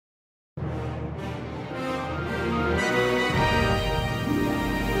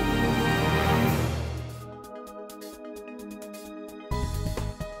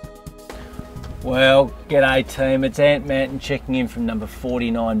Well, g'day team, it's Ant.manton checking in from number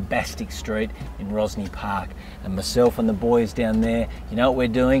 49 Bastick Street in Rosny Park. And myself and the boys down there, you know what we're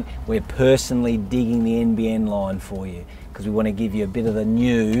doing? We're personally digging the NBN line for you because we want to give you a bit of the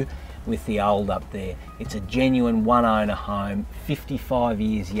new with the old up there. It's a genuine one owner home, 55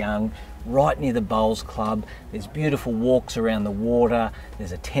 years young, right near the bowls club. There's beautiful walks around the water,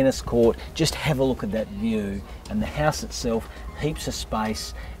 there's a tennis court. Just have a look at that view, and the house itself, heaps of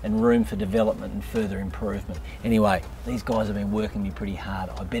space and room for development and further improvement. Anyway, these guys have been working me pretty hard.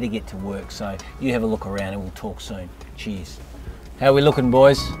 I better get to work, so you have a look around and we'll talk soon. Cheers. How are we looking,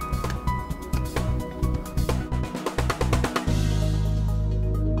 boys?